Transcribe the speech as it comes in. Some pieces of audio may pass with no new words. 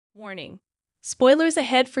Warning. Spoilers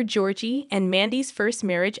ahead for Georgie and Mandy's First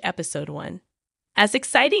Marriage Episode 1. As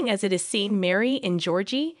exciting as it is seeing Mary in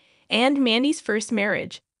Georgie and Mandy's first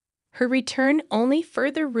marriage, her return only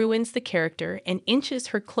further ruins the character and inches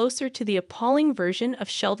her closer to the appalling version of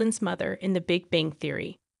Sheldon's mother in The Big Bang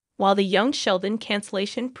Theory. While the young Sheldon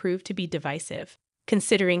cancellation proved to be divisive,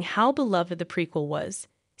 considering how beloved the prequel was,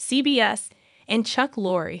 CBS and Chuck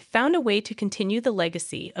Lorre found a way to continue the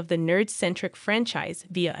legacy of the nerd-centric franchise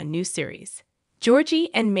via a new series. Georgie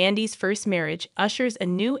and Mandy's First Marriage ushers a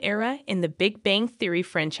new era in the Big Bang Theory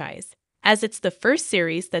franchise, as it's the first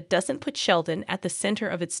series that doesn't put Sheldon at the center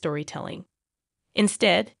of its storytelling.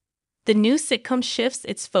 Instead, the new sitcom shifts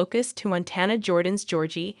its focus to Montana Jordan's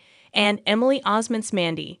Georgie and Emily Osment's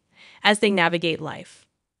Mandy as they navigate life.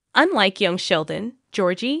 Unlike young Sheldon,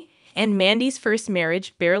 Georgie and Mandy's First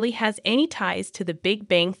Marriage barely has any ties to the Big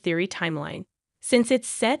Bang Theory timeline, since it's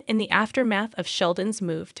set in the aftermath of Sheldon's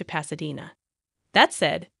move to Pasadena. That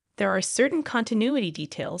said, there are certain continuity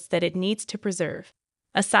details that it needs to preserve.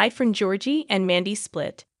 Aside from Georgie and Mandy's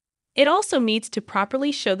split, it also needs to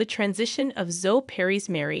properly show the transition of Zoe Perry's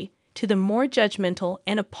Mary to the more judgmental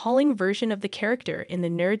and appalling version of the character in the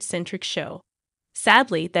nerd-centric show.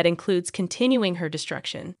 Sadly, that includes continuing her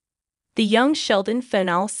destruction. The young Sheldon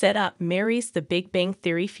finale set up Mary's The Big Bang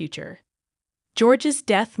Theory future. George's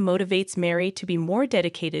death motivates Mary to be more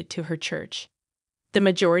dedicated to her church. The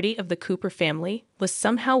majority of the Cooper family was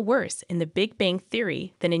somehow worse in The Big Bang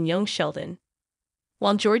Theory than in young Sheldon.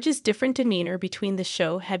 While George's different demeanor between the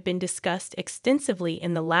show had been discussed extensively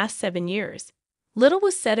in the last 7 years, little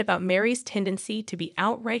was said about Mary's tendency to be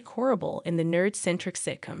outright horrible in the nerd-centric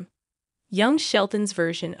sitcom. Young Sheldon's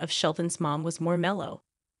version of Sheldon's mom was more mellow.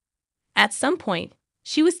 At some point,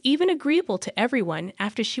 she was even agreeable to everyone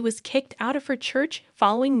after she was kicked out of her church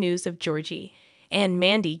following news of Georgie and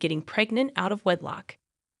Mandy getting pregnant out of wedlock.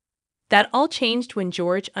 That all changed when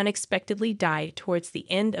George unexpectedly died towards the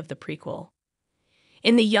end of the prequel.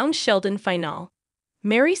 In the young Sheldon finale,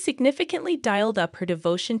 Mary significantly dialed up her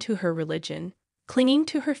devotion to her religion, clinging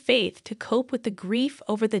to her faith to cope with the grief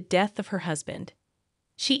over the death of her husband.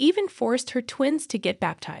 She even forced her twins to get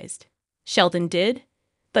baptized. Sheldon did,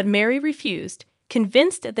 but Mary refused,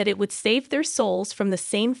 convinced that it would save their souls from the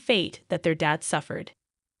same fate that their dad suffered.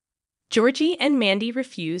 Georgie and Mandy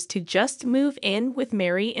refused to just move in with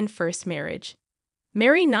Mary in First Marriage.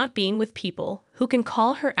 Mary not being with people who can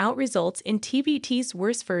call her out results in TBT's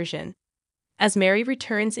worst version. As Mary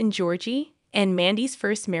returns in Georgie and Mandy's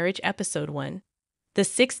First Marriage Episode 1, The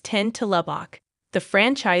 610 to Lubbock, the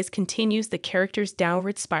franchise continues the character's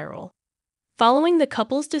downward spiral. Following the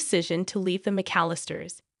couple's decision to leave the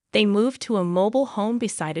McAllisters, they move to a mobile home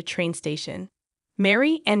beside a train station.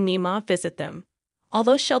 Mary and Mima visit them,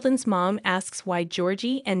 although Sheldon's mom asks why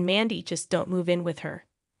Georgie and Mandy just don't move in with her.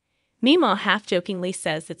 Mima half-jokingly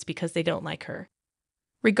says it's because they don't like her.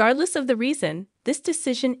 Regardless of the reason, this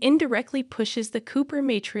decision indirectly pushes the Cooper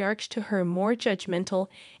matriarch to her more judgmental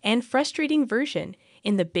and frustrating version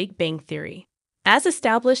in The Big Bang Theory. As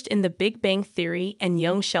established in The Big Bang Theory and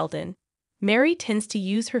young Sheldon, Mary tends to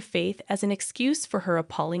use her faith as an excuse for her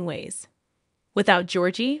appalling ways. Without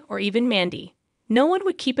Georgie or even Mandy, no one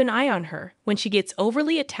would keep an eye on her when she gets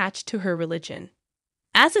overly attached to her religion.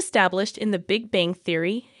 As established in The Big Bang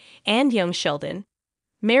Theory and young Sheldon,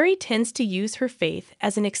 Mary tends to use her faith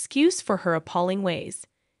as an excuse for her appalling ways.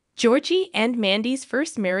 Georgie and Mandy's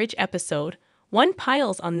First Marriage Episode 1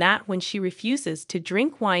 piles on that when she refuses to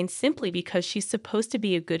drink wine simply because she's supposed to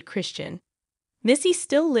be a good Christian. Missy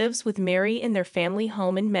still lives with Mary in their family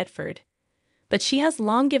home in Medford, but she has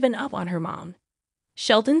long given up on her mom.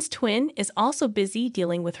 Sheldon's twin is also busy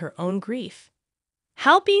dealing with her own grief.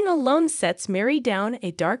 How being alone sets Mary down a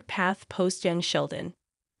dark path post-young Sheldon.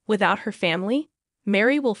 Without her family,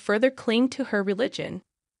 Mary will further cling to her religion.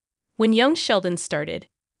 When young Sheldon started,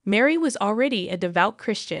 Mary was already a devout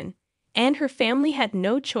Christian, and her family had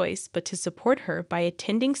no choice but to support her by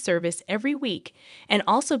attending service every week and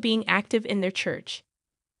also being active in their church.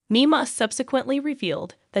 Mima subsequently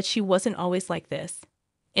revealed that she wasn't always like this.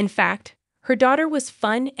 In fact, her daughter was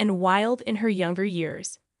fun and wild in her younger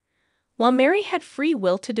years. While Mary had free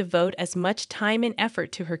will to devote as much time and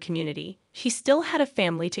effort to her community, she still had a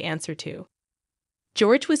family to answer to.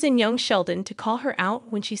 George was in young Sheldon to call her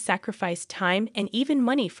out when she sacrificed time and even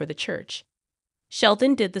money for the church.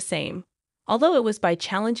 Sheldon did the same, although it was by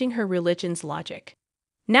challenging her religion's logic.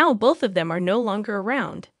 Now both of them are no longer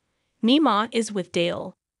around. Mima is with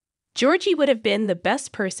Dale. Georgie would have been the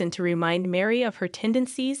best person to remind Mary of her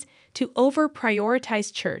tendencies to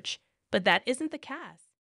over-prioritize church, but that isn't the case.